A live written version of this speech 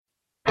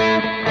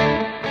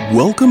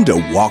Welcome to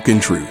Walk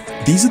in Truth.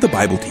 These are the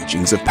Bible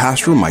teachings of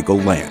Pastor Michael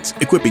Lance,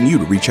 equipping you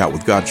to reach out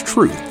with God's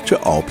truth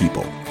to all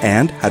people,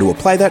 and how to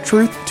apply that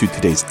truth to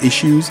today's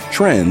issues,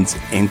 trends,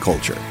 and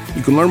culture.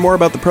 You can learn more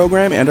about the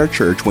program and our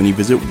church when you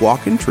visit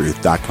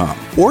walkintruth.com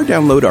or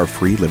download our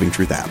free Living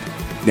Truth app.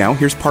 Now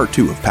here's part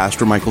 2 of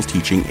Pastor Michael's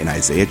teaching in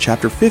Isaiah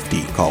chapter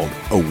 50 called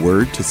A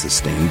Word to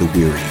Sustain the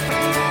Weary.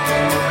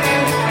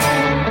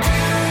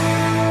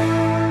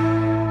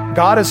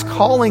 God is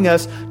calling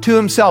us to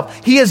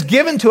himself. He has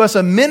given to us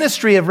a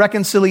ministry of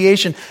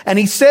reconciliation. And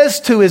he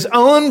says to his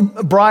own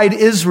bride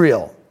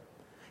Israel,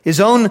 his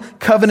own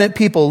covenant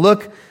people,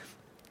 look,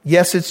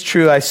 yes, it's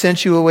true. I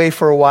sent you away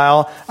for a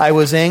while. I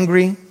was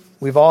angry.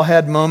 We've all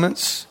had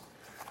moments.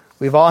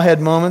 We've all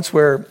had moments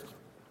where,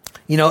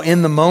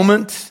 in the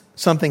moment,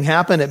 something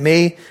happened. It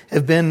may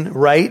have been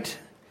right,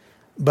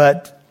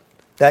 but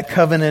that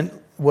covenant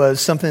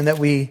was something that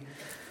we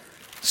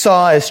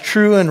saw as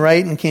true and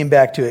right and came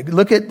back to it.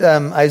 Look at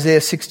Isaiah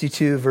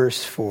 62,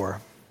 verse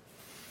 4.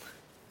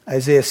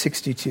 Isaiah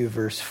 62,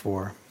 verse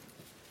 4.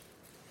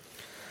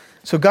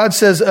 So God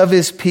says of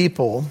his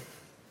people,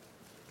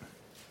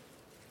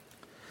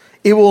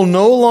 it will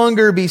no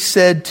longer be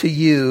said to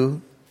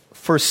you,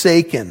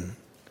 forsaken.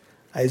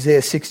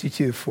 Isaiah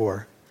 62,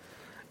 4.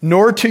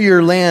 Nor to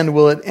your land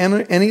will it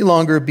any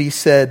longer be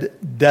said,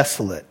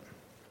 desolate.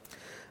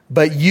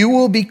 But you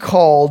will be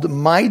called,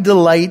 my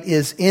delight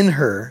is in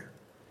her,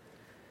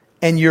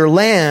 and your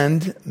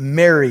land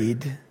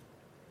married.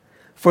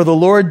 For the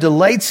Lord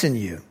delights in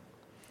you,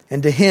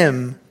 and to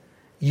him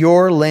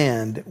your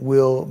land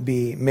will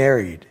be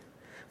married.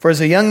 For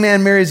as a young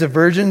man marries a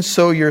virgin,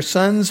 so your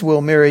sons will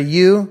marry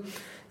you.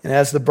 And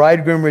as the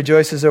bridegroom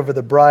rejoices over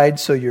the bride,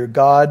 so your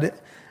God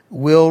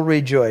will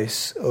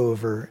rejoice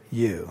over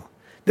you.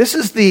 This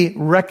is the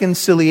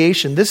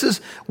reconciliation. This is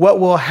what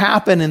will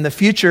happen in the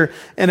future.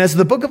 And as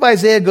the book of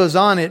Isaiah goes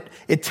on,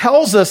 it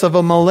tells us of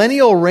a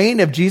millennial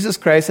reign of Jesus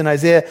Christ in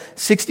Isaiah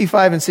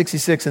 65 and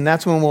 66. And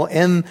that's when we'll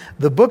end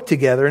the book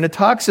together. And it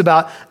talks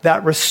about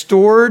that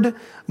restored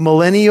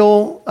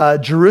millennial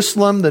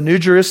Jerusalem, the New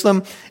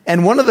Jerusalem.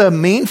 And one of the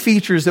main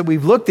features that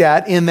we've looked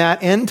at in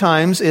that end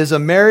times is a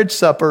marriage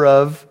supper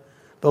of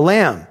the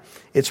Lamb.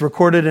 It's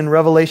recorded in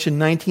Revelation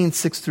 19,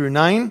 6 through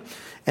 9.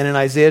 And in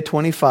Isaiah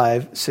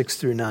 25, 6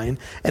 through 9.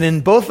 And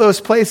in both those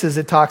places,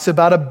 it talks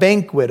about a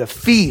banquet, a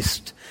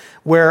feast,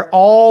 where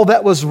all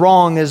that was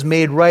wrong is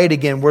made right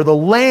again, where the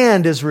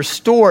land is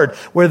restored,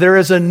 where there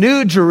is a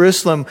new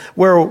Jerusalem,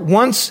 where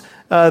once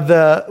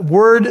the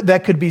word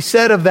that could be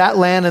said of that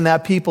land and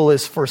that people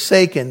is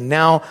forsaken,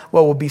 now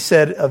what will be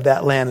said of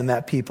that land and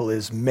that people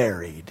is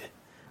married,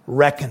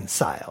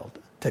 reconciled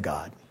to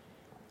God.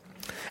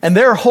 And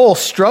their whole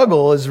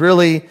struggle is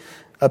really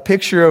a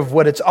picture of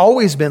what it's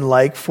always been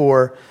like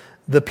for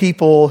the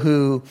people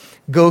who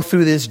go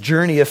through this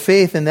journey of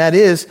faith, and that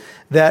is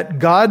that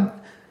God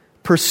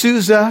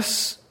pursues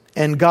us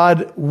and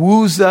God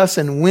woos us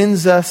and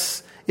wins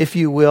us, if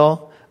you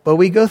will, but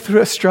we go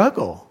through a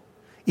struggle.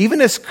 Even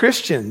as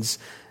Christians,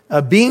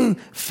 being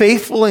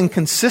faithful and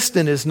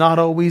consistent is not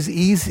always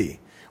easy.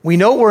 We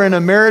know we're in a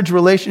marriage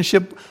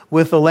relationship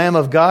with the Lamb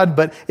of God,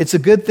 but it's a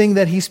good thing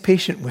that he's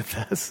patient with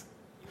us.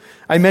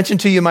 I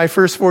mentioned to you my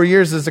first 4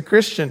 years as a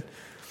Christian.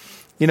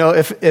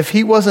 If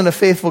he wasn't a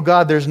faithful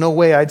God, there's no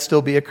way I'd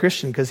still be a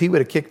Christian, because he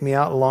would have kicked me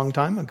out a long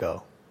time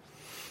ago.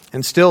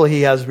 And still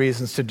he has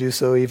reasons to do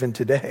so even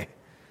today.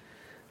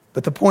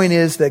 But the point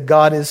is that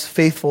God is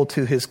faithful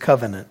to his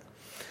covenant.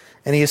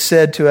 And he has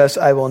said to us,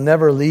 I will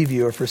never leave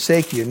you or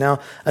forsake you.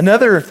 Now,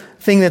 another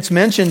thing that's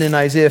mentioned in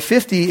Isaiah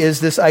 50 is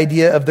this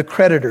idea of the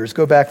creditors.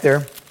 Go back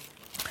there.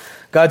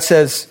 God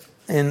says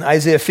in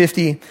Isaiah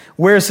 50,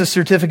 where is the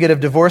certificate of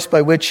divorce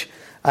by which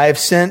I have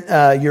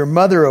sent your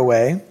mother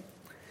away?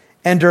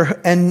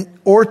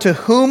 Or to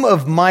whom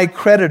of my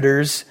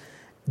creditors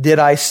did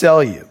I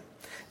sell you?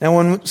 Now,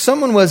 when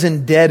someone was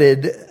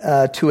indebted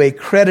to a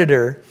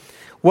creditor,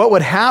 what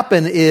would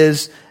happen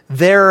is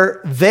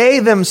they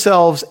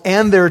themselves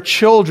and their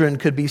children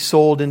could be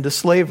sold into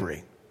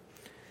slavery.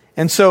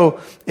 And so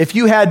if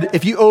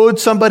you owed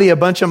somebody a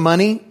bunch of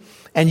money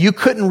and you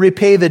couldn't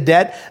repay the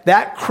debt,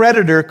 that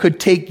creditor could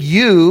take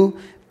you,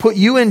 put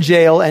you in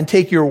jail, and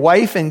take your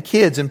wife and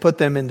kids and put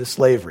them into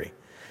slavery.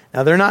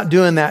 Now, they're not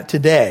doing that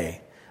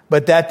today,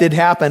 but that did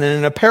happen. And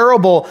in a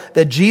parable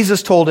that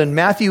Jesus told in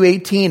Matthew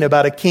 18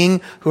 about a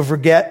king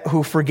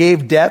who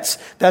forgave debts,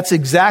 that's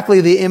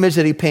exactly the image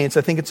that he paints.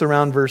 I think it's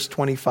around verse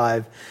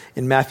 25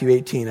 in Matthew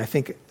 18. I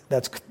think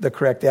that's the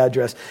correct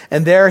address.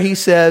 And there he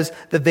says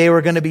that they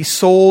were going to be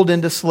sold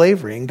into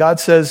slavery. And God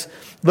says,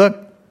 look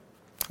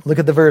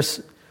at the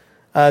verse.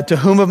 To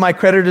whom of my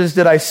creditors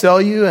did I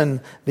sell you?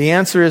 And the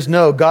answer is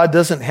no. God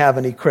doesn't have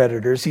any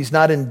creditors. He's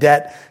not in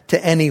debt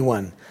to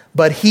anyone.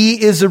 But he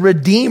is a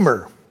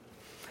redeemer.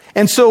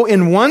 And so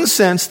in one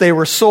sense, they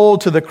were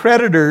sold to the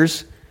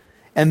creditors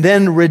and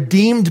then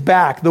redeemed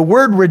back. The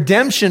word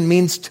redemption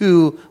means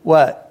to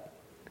what?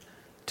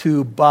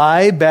 To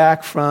buy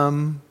back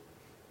from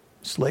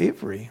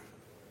slavery.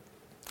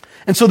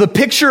 And so the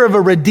picture of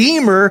a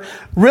redeemer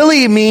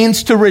really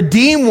means to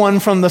redeem one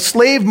from the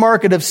slave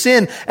market of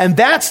sin. And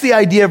that's the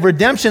idea of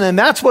redemption. And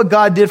that's what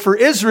God did for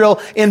Israel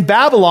in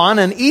Babylon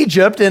and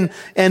Egypt and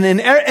in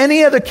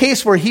any other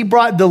case where he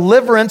brought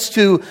deliverance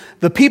to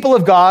the people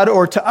of God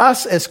or to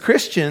us as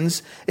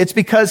Christians. It's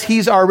because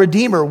he's our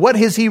redeemer. What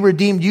has he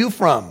redeemed you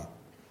from?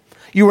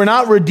 You were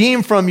not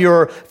redeemed from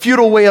your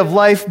futile way of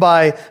life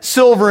by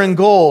silver and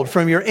gold,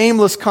 from your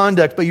aimless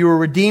conduct, but you were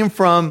redeemed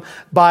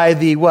by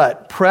the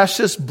what?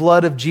 Precious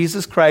blood of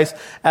Jesus Christ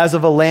as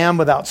of a lamb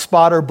without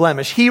spot or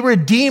blemish. He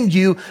redeemed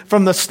you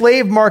from the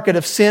slave market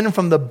of sin,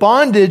 from the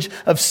bondage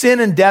of sin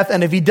and death.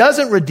 And if he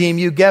doesn't redeem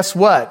you, guess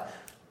what?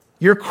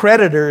 Your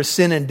creditor is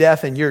sin and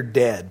death and you're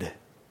dead.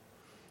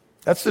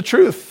 That's the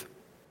truth.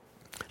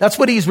 That's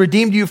what he's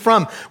redeemed you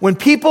from. When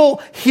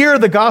people hear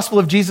the gospel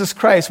of Jesus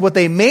Christ, what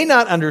they may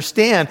not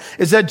understand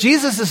is that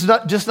Jesus is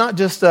not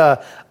just an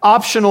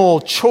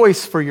optional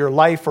choice for your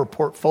life or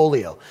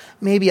portfolio.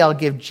 Maybe I'll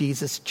give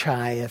Jesus a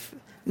try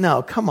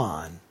No, come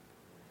on.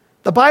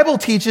 The Bible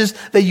teaches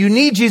that you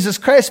need Jesus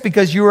Christ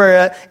because you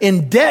are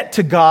in debt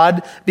to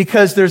God,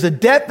 because there's a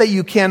debt that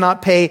you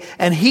cannot pay,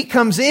 and he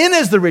comes in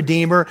as the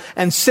Redeemer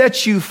and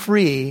sets you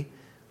free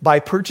by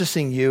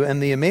purchasing you.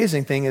 And the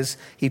amazing thing is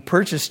he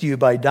purchased you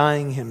by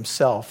dying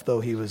himself,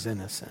 though he was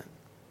innocent.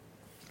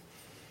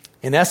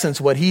 In essence,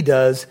 what he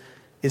does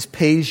is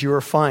pays your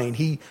fine.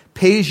 He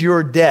pays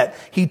your debt.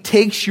 He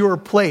takes your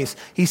place.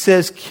 He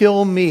says,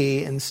 kill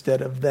me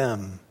instead of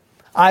them.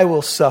 I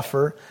will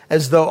suffer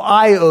as though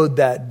I owed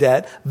that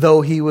debt,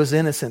 though he was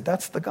innocent.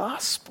 That's the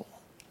gospel.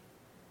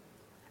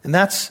 And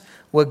that's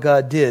what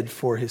God did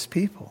for his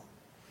people.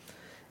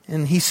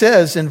 And he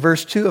says in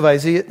verse 2 of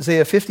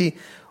Isaiah 50,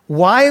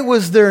 why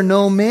was there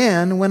no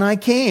man when I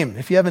came?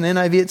 If you have an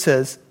NIV, it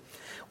says,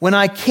 when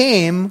I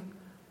came,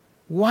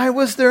 why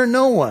was there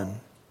no one?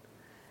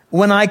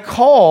 When I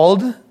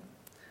called,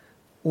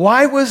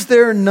 why was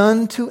there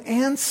none to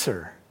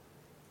answer?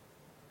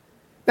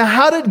 Now,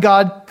 how did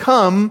God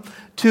come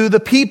to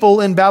the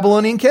people in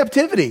Babylonian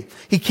captivity?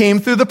 He came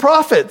through the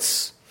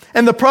prophets.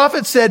 And the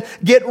prophets said,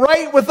 get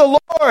right with the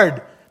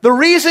Lord. The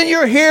reason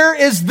you're here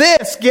is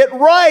this, get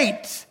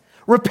right.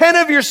 Repent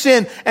of your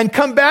sin and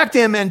come back to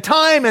him. And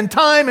time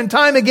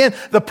again,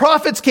 the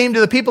prophets came to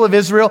the people of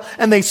Israel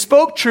and they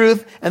spoke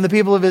truth. And the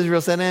people of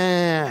Israel said,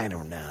 I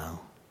don't know.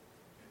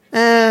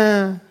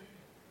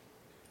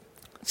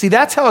 See,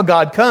 that's how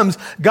God comes.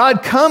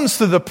 God comes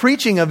through the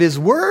preaching of his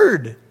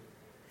word.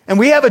 And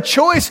we have a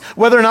choice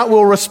whether or not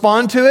we'll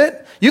respond to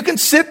it. You can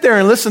sit there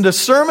and listen to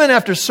sermon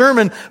after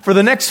sermon for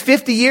the next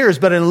 50 years,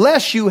 but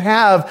unless you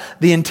have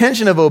the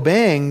intention of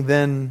obeying,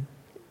 then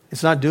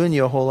it's not doing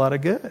you a whole lot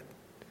of good.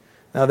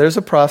 Now, there's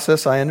a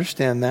process. I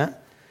understand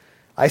that.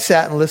 I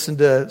sat and listened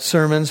to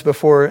sermons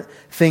before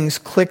things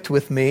clicked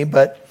with me,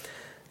 but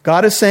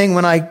God is saying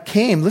when I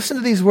came, listen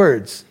to these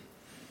words.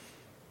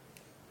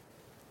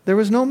 There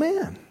was no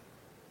man.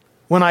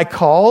 When I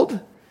called,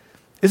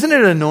 isn't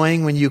it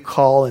annoying when you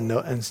call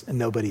and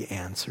nobody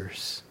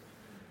answers?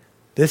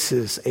 This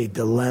is a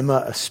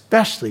dilemma,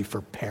 especially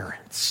for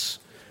parents.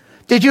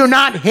 Did you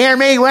not hear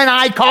me when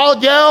I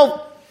called you?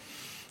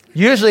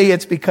 Usually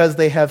it's because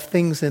they have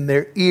things in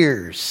their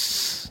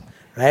ears,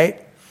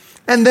 right?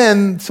 And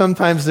then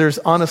sometimes there's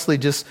honestly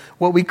just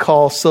what we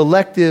call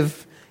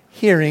selective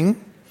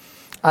hearing,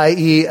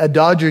 i.e. a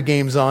Dodger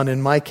game's on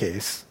in my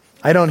case.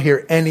 I don't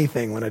hear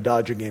anything when a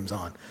Dodger game's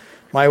on.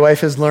 My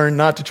wife has learned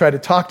not to try to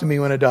talk to me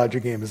when a Dodger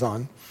game is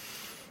on.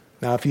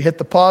 Now, if you hit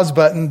the pause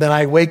button, then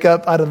I wake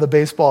up out of the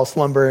baseball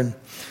slumber and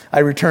I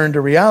return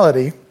to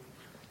reality.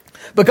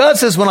 But God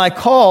says, when I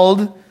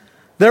called,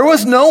 there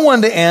was no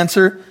one to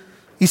answer.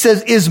 He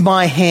says, is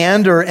my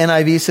hand, or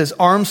NIV says,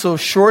 arm so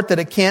short that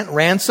it can't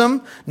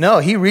ransom? No,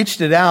 he reached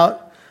it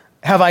out.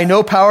 Have I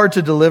no power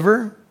to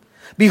deliver?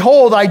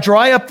 Behold, I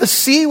dry up the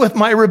sea with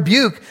my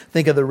rebuke.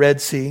 Think of the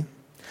Red Sea.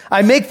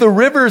 I make the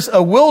rivers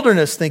a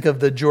wilderness. Think of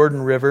the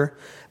Jordan River.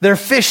 Their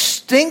fish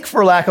stink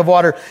for lack of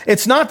water.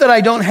 It's not that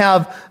I don't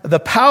have the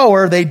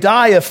power. They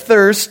die of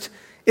thirst.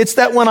 It's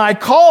that when I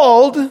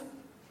called,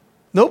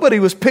 nobody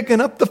was picking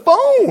up the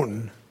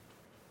phone.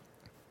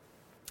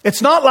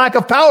 It's not lack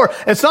of power.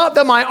 It's not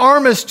that my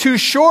arm is too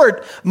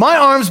short. My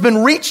arm's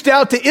been reached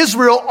out to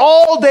Israel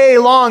all day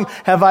long.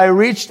 Have I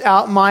reached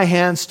out my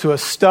hands to a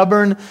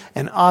stubborn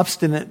and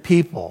obstinate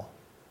people?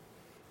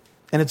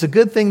 And it's a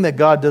good thing that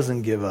God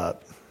doesn't give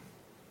up.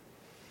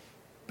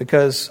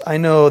 Because I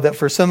know that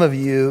for some of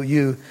you,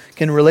 you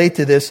can relate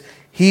to this.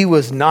 He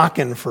was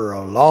knocking for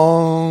a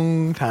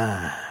long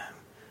time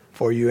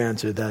before you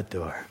answered that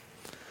door.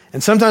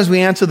 And sometimes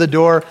we answer the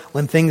door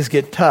when things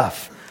get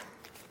tough.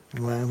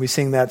 When we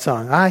sing that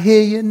song, I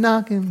hear you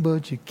knocking,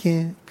 but you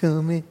can't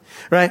come in.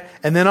 Right?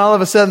 And then all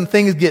of a sudden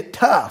things get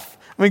tough.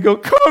 We go,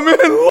 come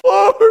in,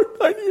 Lord,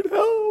 I need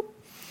help.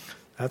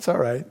 That's all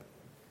right.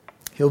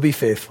 He'll be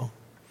faithful.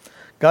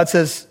 God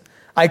says,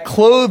 I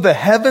clothe the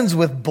heavens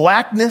with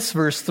blackness,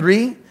 verse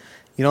 3. You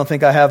don't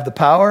think I have the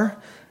power?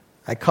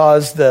 I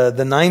caused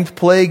the ninth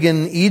plague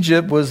in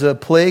Egypt was a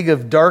plague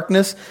of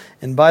darkness.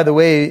 And by the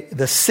way,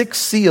 the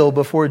sixth seal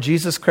before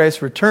Jesus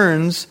Christ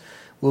returns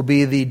will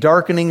be the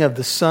darkening of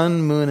the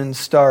sun, moon, and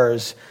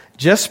stars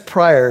just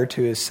prior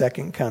to his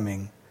second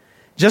coming.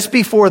 Just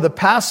before the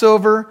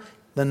Passover,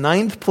 the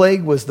ninth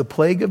plague was the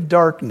plague of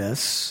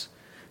darkness,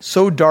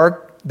 so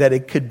dark that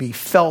it could be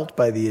felt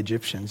by the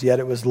Egyptians, yet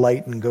it was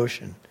light in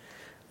Goshen,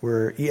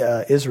 where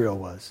Israel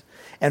was.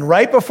 And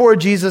right before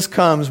Jesus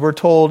comes, we're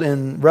told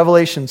in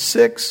Revelation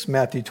 6,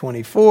 Matthew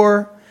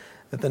 24,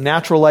 that the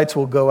natural lights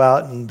will go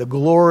out and the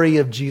glory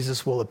of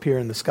Jesus will appear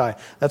in the sky.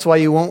 That's why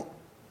you won't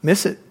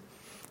miss it.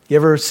 You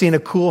ever seen a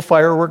cool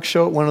fireworks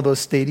show at one of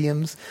those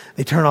stadiums?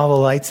 They turn all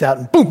the lights out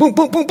and boom, boom,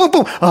 boom, boom, boom,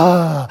 boom.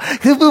 Ah,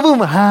 boom, boom,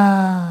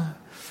 ah.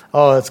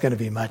 Oh, it's going to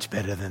be much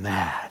better than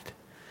that.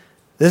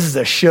 This is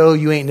a show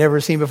you ain't never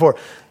seen before.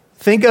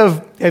 Have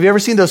you ever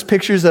seen those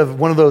pictures of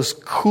one of those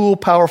cool,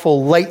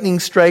 powerful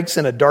lightning strikes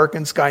in a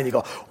darkened sky and you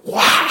go,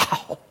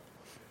 wow,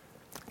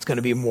 it's going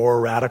to be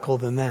more radical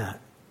than that.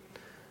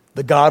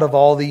 The God of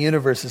all the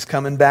universe is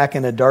coming back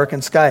in a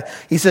darkened sky.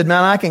 He said,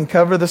 man, I can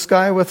cover the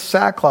sky with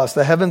sackcloth,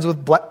 the heavens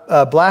with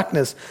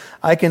blackness.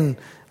 I can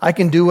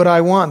do what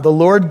I want. The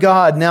Lord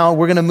God, now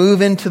we're going to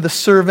move into the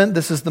servant.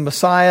 This is the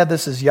Messiah.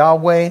 This is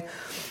Yahweh.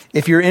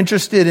 If you're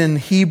interested in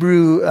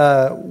Hebrew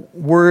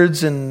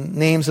words and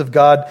names of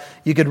God,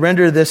 you could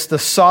render this, the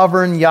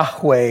sovereign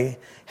Yahweh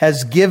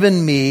has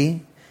given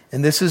me,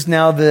 and this is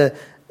now the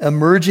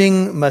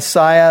emerging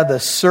Messiah, the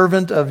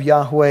servant of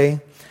Yahweh.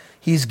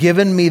 He's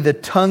given me the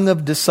tongue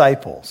of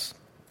disciples,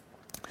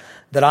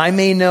 that I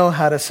may know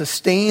how to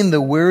sustain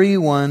the weary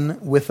one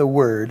with a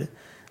word.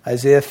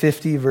 Isaiah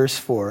 50, verse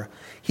 4.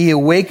 He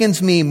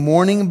awakens me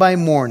morning by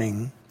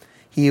morning.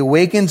 He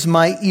awakens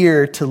my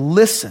ear to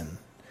listen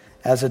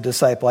as a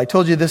disciple. I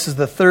told you this is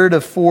the third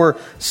of 4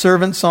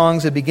 servant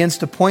songs. It begins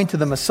to point to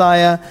the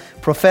Messiah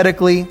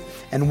prophetically.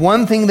 And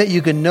one thing that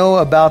you can know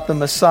about the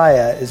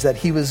Messiah is that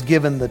he was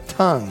given the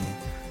tongue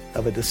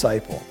of a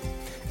disciple.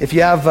 If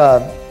you have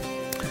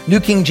New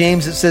King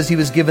James, it says he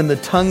was given the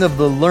tongue of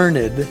the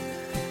learned.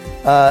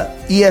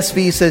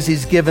 ESV says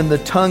he's given the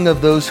tongue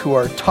of those who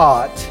are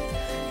taught.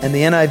 And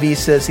the NIV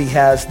says he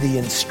has the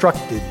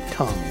instructed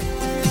tongue.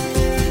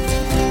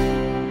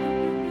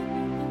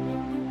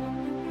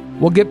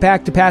 We'll get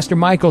back to Pastor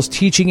Michael's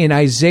teaching in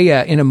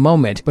Isaiah in a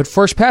moment. But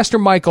first, Pastor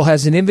Michael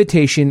has an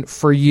invitation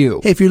for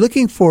you. Hey, if you're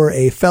looking for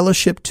a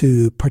fellowship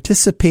to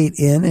participate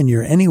in and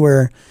you're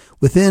anywhere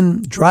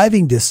within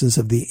driving distance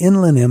of the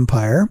Inland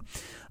Empire,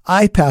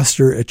 I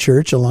pastor a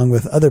church along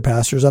with other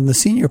pastors. I'm the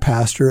senior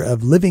pastor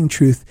of Living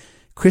Truth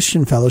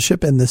Christian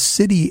Fellowship in the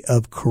city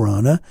of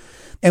Corona.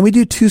 And we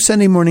do 2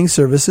 Sunday morning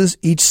services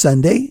each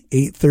Sunday,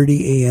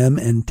 8:30 a.m.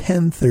 and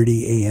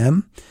 10:30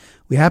 a.m.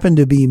 We happen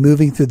to be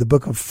moving through the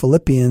book of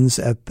Philippians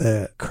at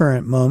the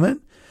current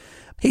moment.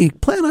 Hey,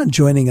 plan on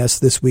joining us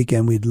this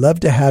weekend. We'd love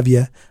to have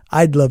you.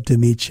 I'd love to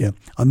meet you.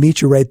 I'll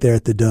meet you right there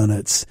at the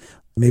Donuts.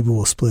 Maybe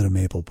we'll split a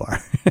maple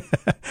bar.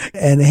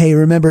 And hey,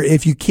 remember,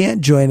 if you can't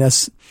join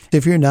us,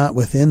 if you're not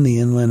within the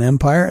Inland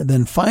Empire,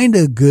 then find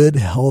a good,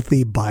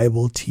 healthy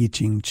Bible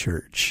teaching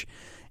church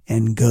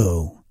and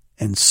go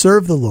and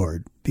serve the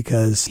Lord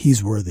because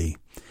he's worthy.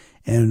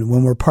 And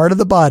when we're part of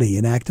the body,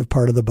 an active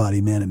part of the body,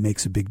 man, it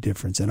makes a big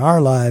difference in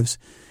our lives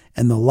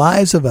and the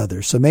lives of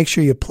others. So make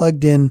sure you're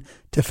plugged in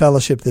to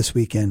fellowship this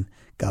weekend.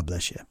 God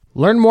bless you.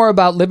 Learn more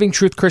about Living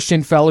Truth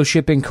Christian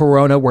Fellowship in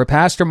Corona, where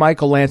Pastor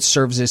Michael Lance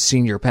serves as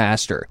senior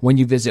pastor, when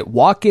you visit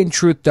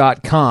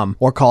walkintruth.com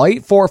or call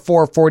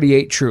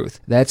 844-48-TRUTH.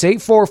 That's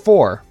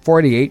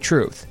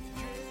 844-48-TRUTH.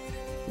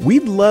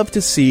 We'd love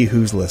to see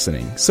who's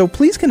listening, so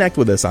please connect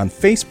with us on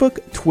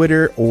Facebook,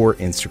 Twitter, or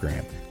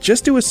Instagram.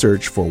 Just do a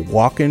search for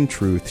Walk in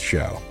Truth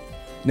Show.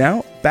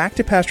 Now, back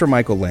to Pastor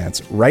Michael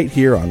Lance right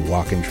here on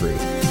Walk in Truth.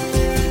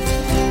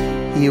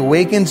 He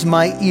awakens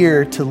my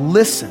ear to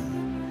listen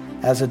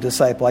as a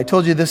disciple. I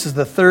told you this is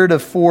the third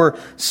of 4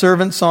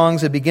 servant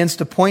songs. It begins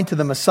to point to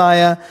the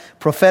Messiah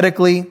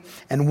prophetically.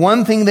 And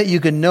one thing that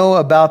you can know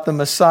about the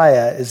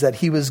Messiah is that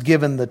he was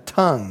given the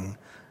tongue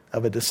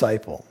of a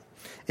disciple.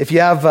 If you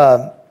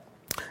have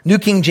New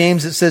King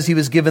James, it says he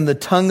was given the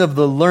tongue of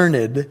the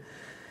learned.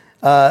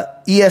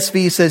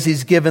 ESV says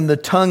he's given the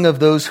tongue of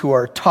those who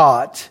are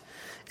taught.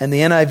 And the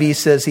NIV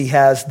says he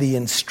has the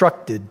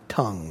instructed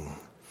tongue.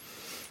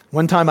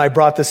 One time I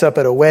brought this up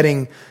at a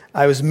wedding.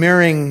 I was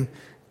marrying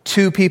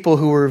 2 people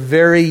who were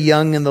very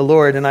young in the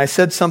Lord, and I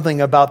said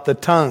something about the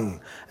tongue.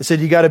 I said,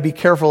 you got to be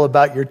careful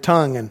about your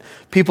tongue. And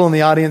people in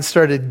the audience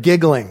started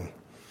giggling.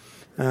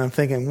 And I'm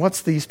thinking,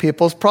 what's these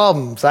people's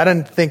problems? I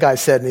didn't think I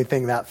said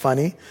anything that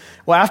funny.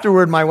 Well,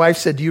 afterward, my wife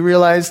said, do you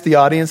realize the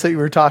audience that you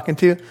were talking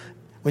to?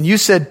 When you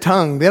said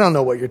tongue, they don't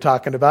know what you're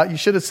talking about. You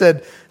should have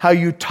said how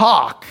you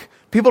talk.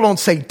 People don't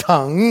say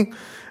tongue.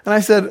 And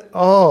I said,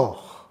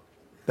 oh,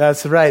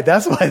 that's right.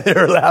 That's why they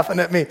were laughing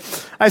at me.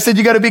 I said,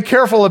 you got to be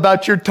careful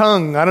about your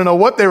tongue. I don't know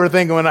what they were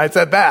thinking when I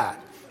said that.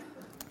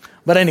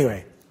 But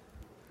anyway,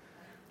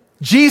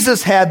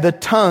 Jesus had the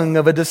tongue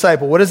of a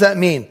disciple. What does that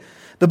mean?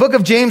 The book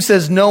of James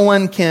says no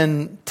one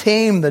can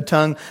tame the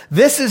tongue.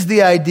 This is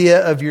the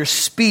idea of your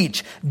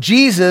speech.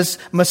 Jesus,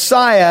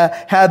 Messiah,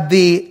 had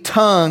the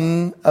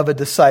tongue of a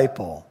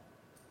disciple.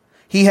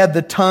 He had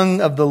the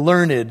tongue of the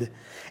learned.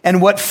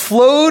 And what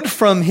flowed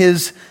from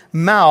his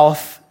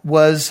mouth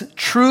was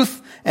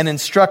truth and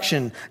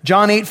instruction.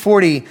 John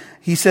 8:40,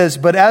 he says,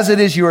 "But as it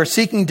is, you are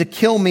seeking to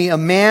kill me, a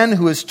man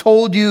who has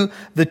told you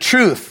the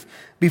truth."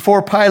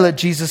 Before Pilate,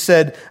 Jesus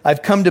said,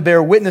 "I've come to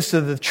bear witness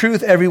to the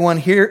truth. Everyone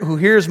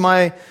who is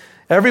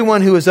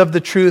of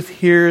the truth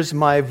hears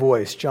my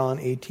voice." John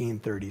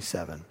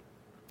 18:37.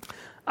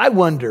 I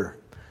wonder,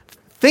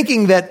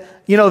 thinking that,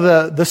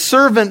 the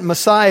servant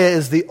Messiah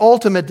is the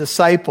ultimate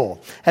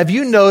disciple. Have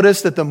you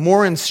noticed that the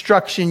more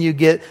instruction you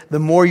get, the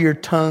more your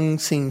tongue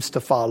seems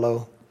to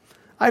follow?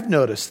 I've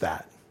noticed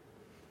that.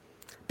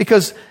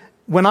 Because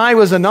when I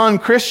was a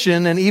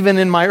non-Christian, and even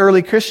in my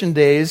early Christian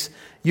days,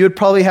 you would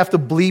probably have to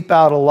bleep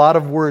out a lot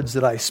of words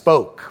that I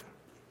spoke.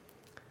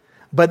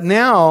 But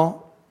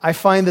now, I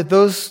find that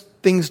those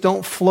things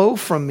don't flow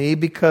from me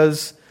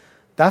because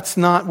that's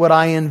not what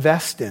I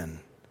invest in.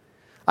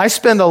 I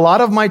spend a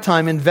lot of my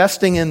time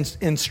investing in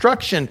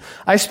instruction.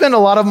 I spend a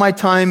lot of my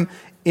time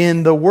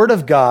in the Word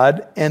of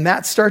God, and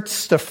that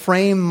starts to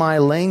frame my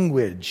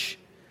language.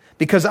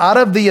 Because out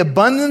of the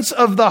abundance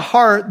of the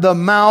heart, the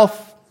mouth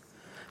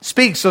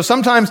speaks. So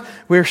sometimes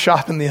we were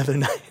shopping the other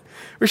night.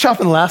 We were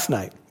shopping last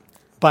night,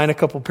 buying a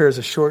couple pairs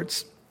of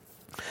shorts.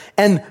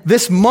 And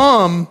this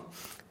mom,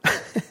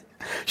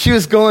 she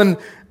was going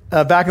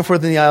back and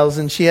forth in the aisles,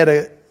 and she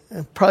had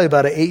probably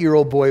about an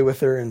 8-year-old boy with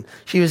her, and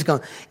she was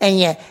going, and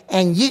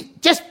you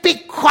just be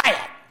quiet.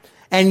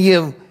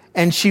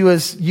 And she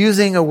was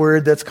using a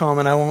word that's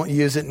common. I won't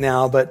use it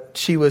now, but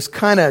she was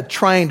kind of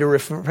trying to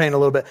refrain a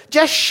little bit.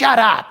 Just shut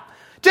up.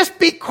 Just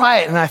be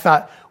quiet. And I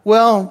thought,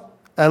 well,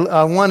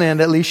 on one end,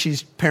 at least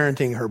she's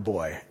parenting her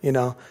boy.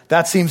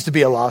 That seems to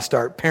be a lost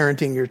art,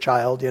 parenting your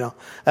child.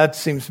 That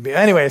seems to be.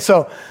 Anyway,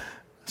 so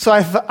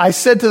I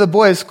said to the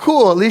boys,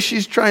 cool, at least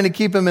she's trying to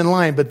keep him in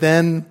line. But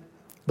then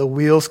the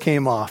wheels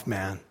came off,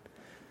 man.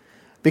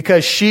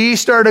 Because she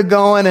started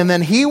going, and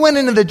then he went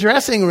into the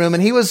dressing room,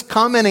 and he was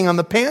commenting on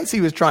the pants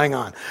he was trying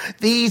on.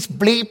 These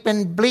bleep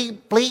and bleep,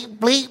 bleep,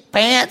 bleep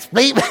pants,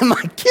 bleep. And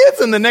my kid's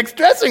in the next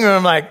dressing room.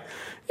 I'm like,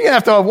 you're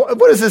going to have to,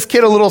 what is this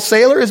kid, a little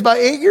sailor? He's about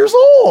 8 years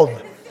old.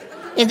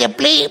 And the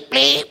bleep,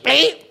 bleep,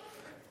 bleep.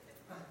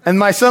 And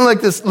my son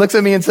looks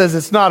at me and says,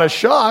 "It's not a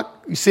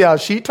shock. You see how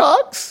she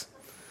talks?"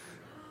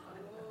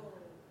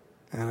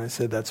 And I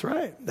said, "That's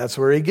right. That's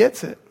where he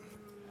gets it.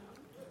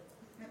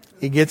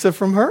 He gets it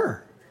from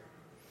her."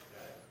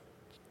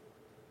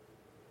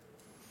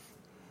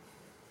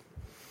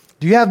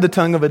 Do you have the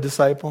tongue of a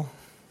disciple?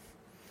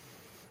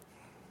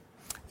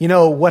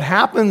 What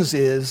happens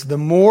is the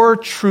more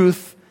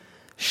truth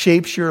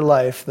shapes your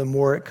life, the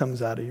more it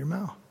comes out of your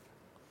mouth.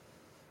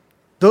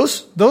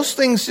 Those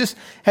things just,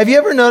 have you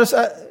ever noticed,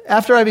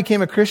 after I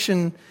became a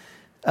Christian,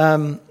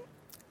 and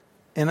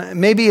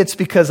maybe it's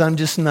because I'm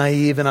just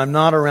naive and I'm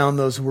not around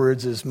those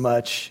words as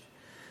much,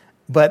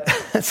 but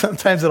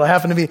sometimes it'll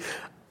happen to me.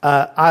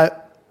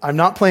 I'm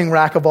not playing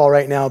racquetball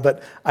right now,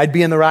 but I'd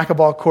be in the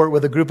racquetball court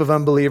with a group of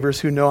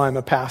unbelievers who know I'm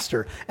a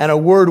pastor, and a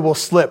word will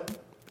slip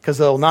because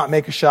they'll not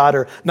make a shot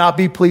or not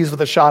be pleased with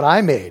a shot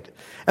I made.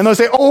 And they'll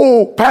say,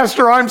 "Oh,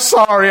 Pastor, I'm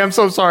sorry. I'm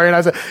so sorry." And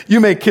I say, "You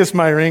may kiss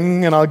my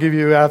ring and I'll give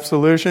you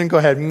absolution. Go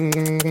ahead."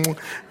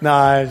 No,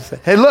 I say,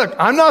 "Hey, look,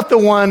 I'm not the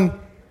one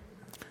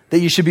that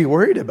you should be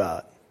worried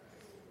about."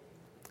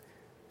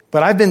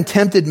 But I've been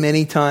tempted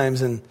many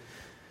times, and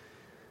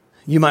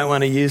you might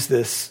want to use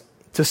this,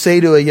 to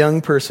say to a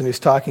young person who's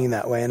talking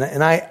that way.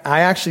 And I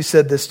actually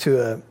said this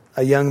to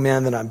a young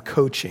man that I'm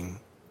coaching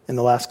in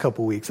the last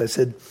couple weeks. I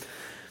said,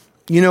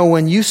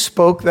 when you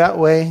spoke that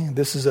way,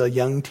 this is a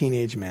young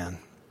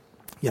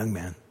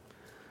man.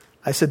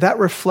 I said, that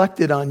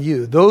reflected on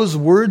you. Those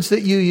words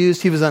that you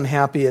used, he was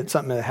unhappy at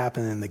something that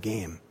happened in the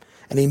game.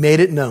 And he made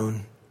it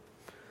known.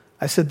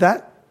 I said,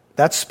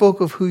 that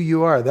spoke of who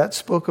you are. That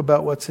spoke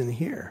about what's in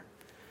here.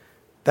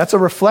 That's a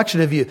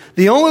reflection of you.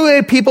 The only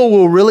way people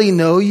will really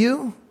know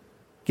you,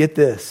 get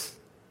this,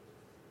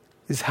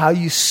 is how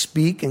you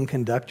speak and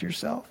conduct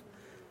yourself.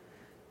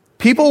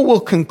 People will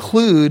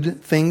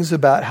conclude things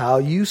about how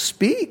you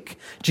speak.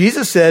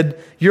 Jesus said,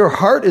 your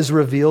heart is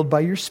revealed by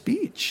your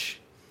speech.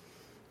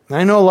 And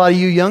I know a lot of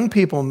you young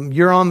people,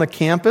 you're on the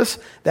campus,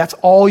 that's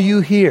all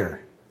you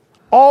hear.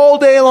 All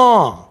day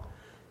long.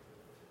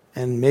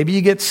 And maybe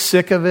you get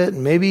sick of it,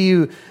 and maybe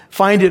you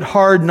find it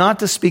hard not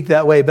to speak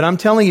that way. But I'm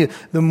telling you,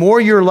 the more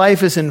your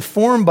life is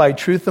informed by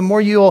truth, the more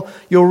you'll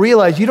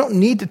realize you don't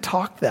need to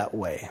talk that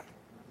way.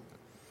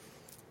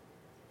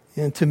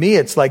 And to me,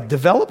 it's like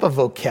develop a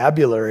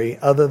vocabulary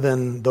other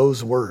than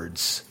those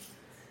words.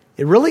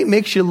 It really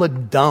makes you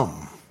look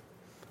dumb.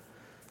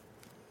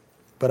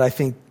 But I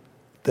think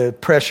the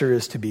pressure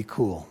is to be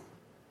cool.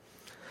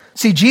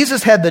 See,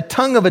 Jesus had the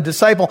tongue of a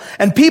disciple,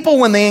 and people,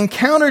 when they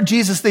encountered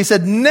Jesus, they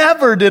said,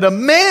 never did a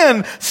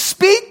man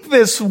speak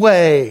this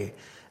way.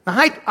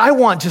 Now, I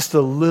want just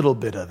a little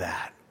bit of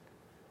that.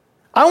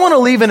 I want to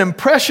leave an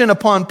impression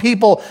upon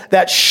people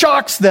that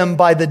shocks them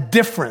by the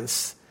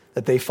difference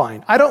that they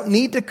find. I don't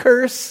need to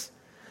curse.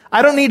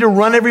 I don't need to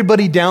run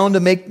everybody down to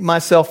make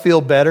myself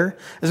feel better.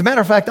 As a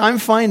matter of fact, I'm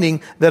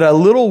finding that a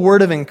little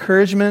word of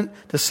encouragement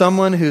to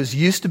someone who's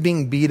used to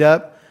being beat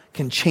up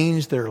can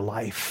change their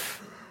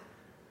life.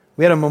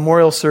 We had a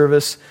memorial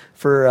service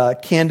for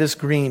Candace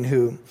Green,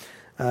 who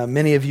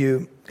many of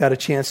you got a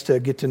chance to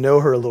get to know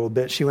her a little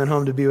bit. She went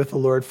home to be with the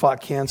Lord,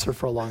 fought cancer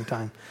for a long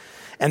time.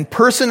 And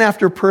person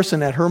after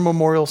person at her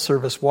memorial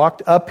service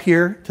walked up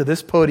here to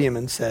this podium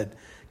and said,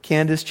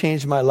 Candace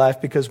changed my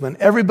life because when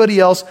everybody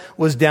else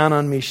was down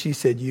on me, she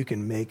said, you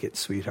can make it,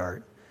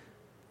 sweetheart.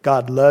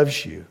 God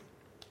loves you.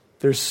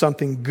 There's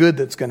something good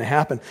that's going to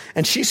happen.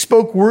 And she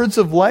spoke words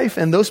of life,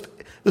 and those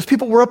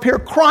people were up here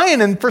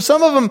crying. And for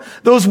some of them,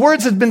 those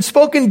words had been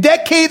spoken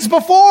decades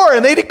before,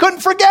 and they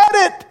couldn't forget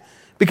it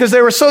because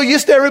they were so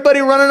used to everybody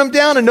running them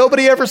down and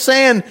nobody ever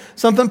saying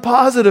something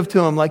positive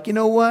to them. Like, you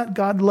know what?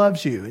 God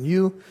loves you, and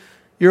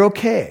you're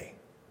okay.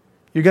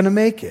 You're going to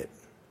make it.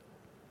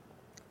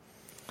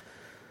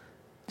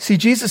 See,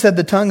 Jesus had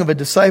the tongue of a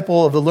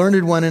disciple of the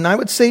learned one, and I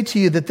would say to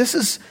you that this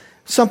is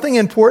something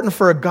important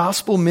for a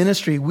gospel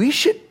ministry. We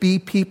should be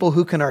people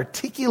who can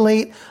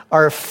articulate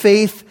our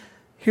faith,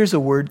 here's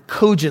a word,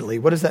 cogently.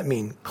 What does that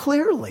mean?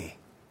 Clearly.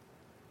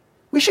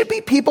 We should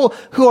be people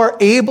who are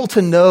able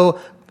to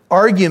know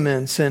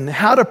arguments and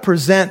how to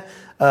present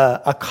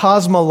a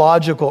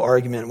cosmological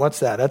argument. What's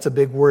that? That's a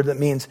big word that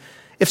means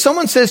if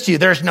someone says to you,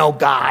 there's no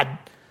God,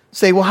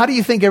 say, well, how do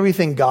you think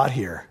everything got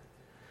here?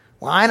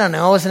 Well, I don't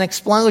know. It was an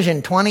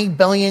explosion 20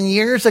 billion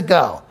years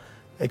ago.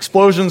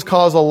 Explosions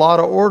cause a lot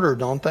of order,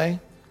 don't they?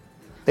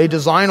 They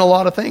design a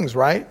lot of things,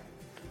 right?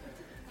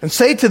 And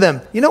say to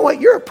them, you know what?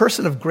 You're a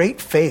person of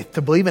great faith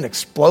to believe an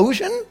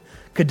explosion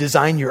could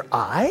design your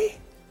eye?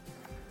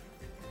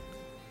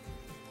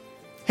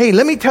 Hey,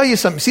 let me tell you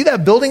something. See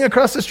that building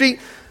across the street?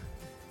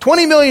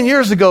 20 million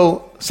years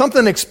ago,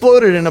 something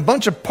exploded and a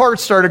bunch of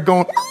parts started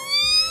going,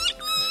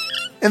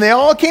 and they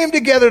all came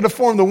together to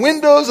form the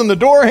windows and the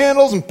door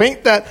handles and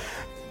paint that,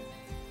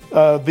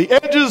 the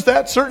edges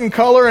that certain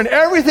color, and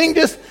everything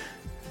just,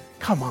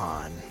 come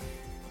on.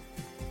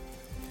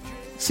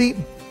 See,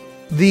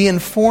 the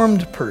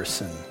informed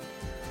person,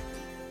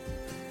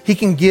 he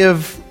can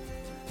give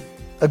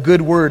a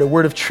good word, a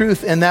word of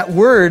truth, and that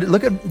word,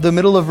 look at the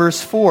middle of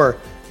verse 4,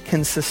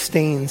 can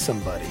sustain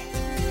somebody.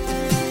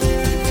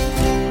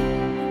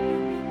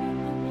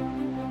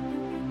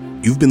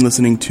 You've been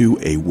listening to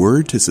A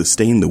Word to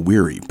Sustain the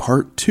Weary,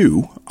 Part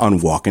 2 on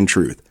Walk in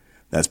Truth.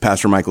 That's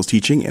Pastor Michael's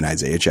teaching in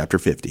Isaiah chapter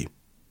 50.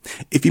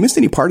 If you missed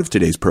any part of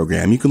today's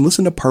program, you can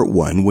listen to Part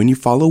 1 when you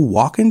follow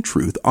Walk in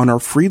Truth on our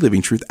free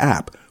Living Truth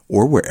app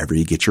or wherever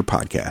you get your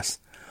podcasts.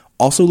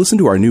 Also listen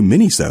to our new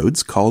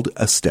mini-sodes called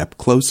A Step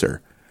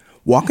Closer.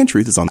 Walk in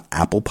Truth is on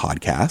Apple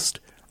Podcast,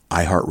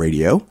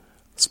 iHeartRadio,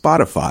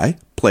 Spotify,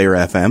 Player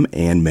FM,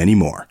 and many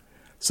more.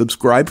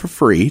 Subscribe for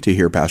free to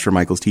hear Pastor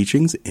Michael's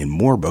teachings in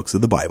more books of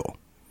the Bible.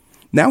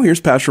 Now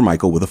here's Pastor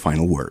Michael with a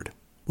final word.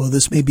 Well,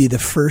 this may be the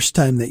first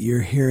time that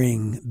you're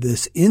hearing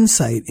this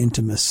insight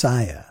into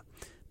Messiah,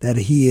 that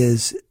he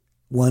is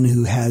one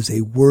who has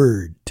a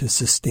word to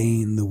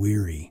sustain the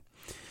weary.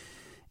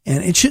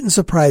 And it shouldn't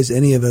surprise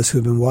any of us who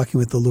have been walking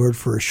with the Lord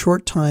for a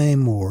short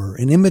time or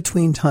an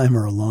in-between time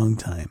or a long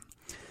time,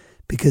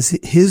 because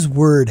his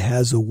word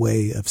has a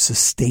way of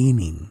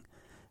sustaining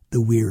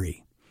the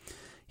weary.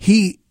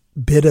 He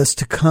bid us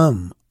to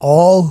come,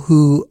 all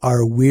who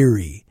are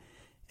weary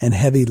and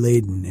heavy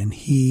laden, and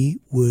he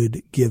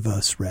would give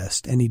us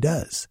rest. And he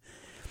does.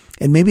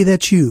 And maybe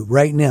that's you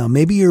right now.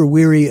 Maybe you're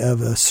weary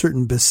of a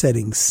certain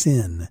besetting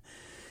sin.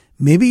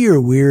 Maybe you're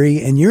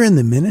weary and you're in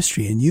the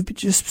ministry and you've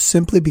just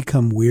simply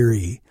become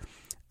weary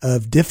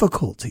of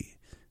difficulty,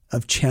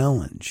 of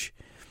challenge.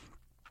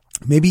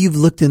 Maybe you've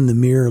looked in the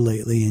mirror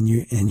lately and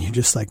you're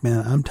just like,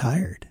 man, I'm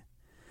tired.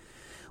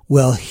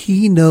 Well,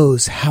 he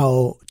knows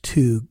how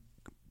to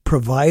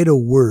provide a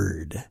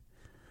word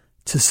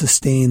to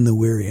sustain the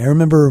weary. I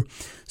remember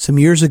some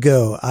years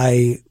ago,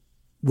 I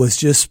was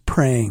just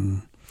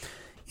praying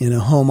in a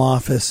home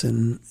office,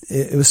 and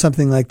it was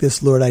something like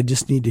this: Lord, I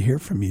just need to hear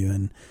from you.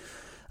 And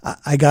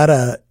I got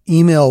an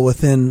email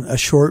within a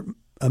short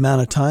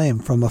amount of time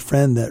from a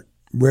friend that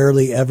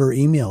rarely ever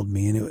emailed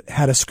me, and it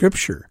had a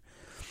scripture.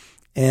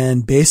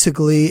 And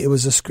basically, it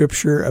was a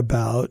scripture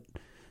about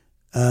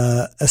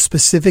a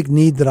specific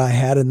need that I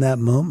had in that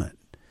moment,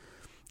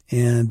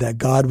 and that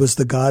God was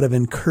the God of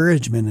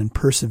encouragement and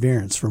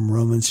perseverance from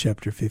Romans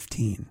chapter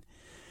 15.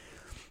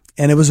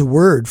 And it was a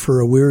word for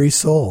a weary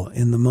soul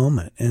in the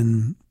moment.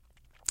 And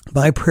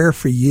my prayer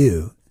for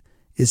you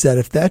is that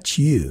if that's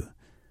you,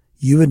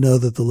 you would know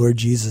that the Lord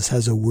Jesus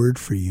has a word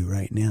for you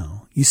right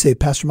now. You say,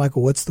 Pastor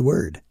Michael, what's the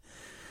word?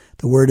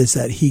 The word is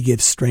that he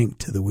gives strength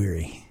to the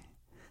weary.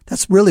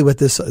 That's really what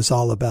this is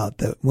all about,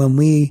 that when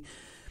we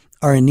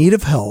are in need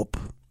of help,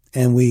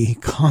 and we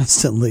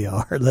constantly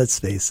are, let's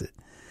face it,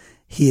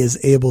 he is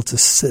able to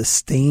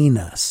sustain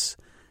us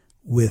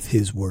with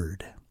his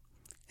word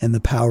and the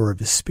power of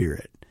his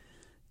spirit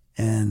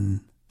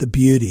and the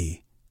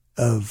beauty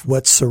of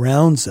what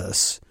surrounds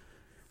us,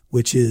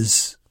 which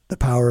is the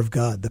power of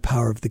God, the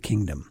power of the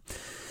kingdom.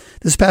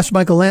 This is Pastor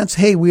Michael Lance.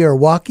 Hey, we are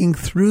walking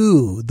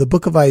through the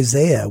book of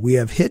Isaiah. We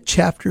have hit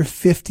chapter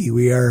 50.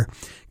 We are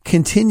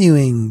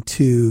continuing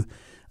to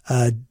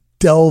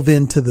delve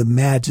into the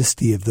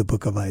majesty of the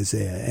book of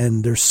Isaiah.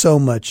 And there's so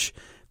much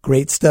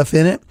great stuff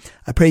in it.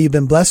 I pray you've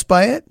been blessed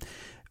by it.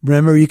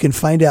 Remember, you can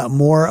find out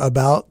more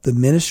about the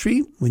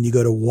ministry when you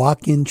go to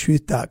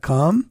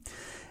walkintruth.com.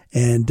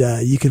 And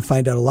you can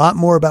find out a lot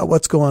more about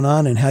what's going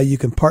on and how you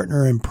can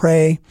partner and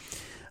pray.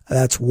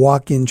 That's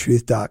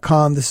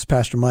walkintruth.com. This is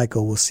Pastor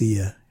Michael. We'll see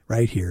you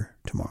right here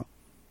tomorrow.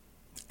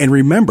 And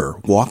remember,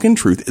 Walk in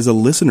Truth is a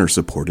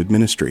listener-supported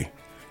ministry.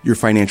 Your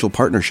financial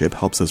partnership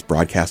helps us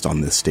broadcast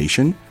on this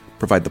station,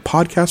 provide the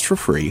podcast for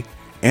free,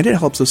 and it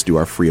helps us do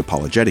our free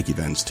apologetic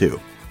events too.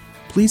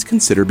 Please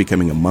consider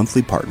becoming a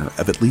monthly partner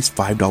of at least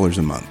 $5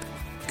 a month.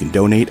 You can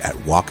donate at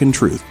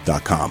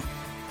walkintruth.com.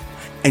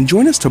 And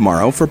join us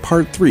tomorrow for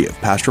part 3 of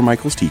Pastor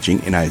Michael's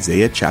teaching in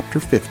Isaiah chapter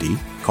 50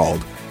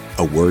 called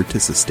A Word to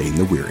Sustain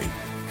the Weary.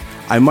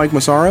 I'm Mike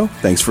Massaro.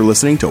 Thanks for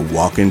listening to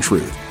Walk in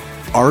Truth.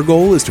 Our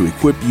goal is to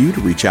equip you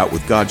to reach out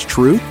with God's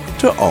truth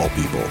to all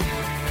people.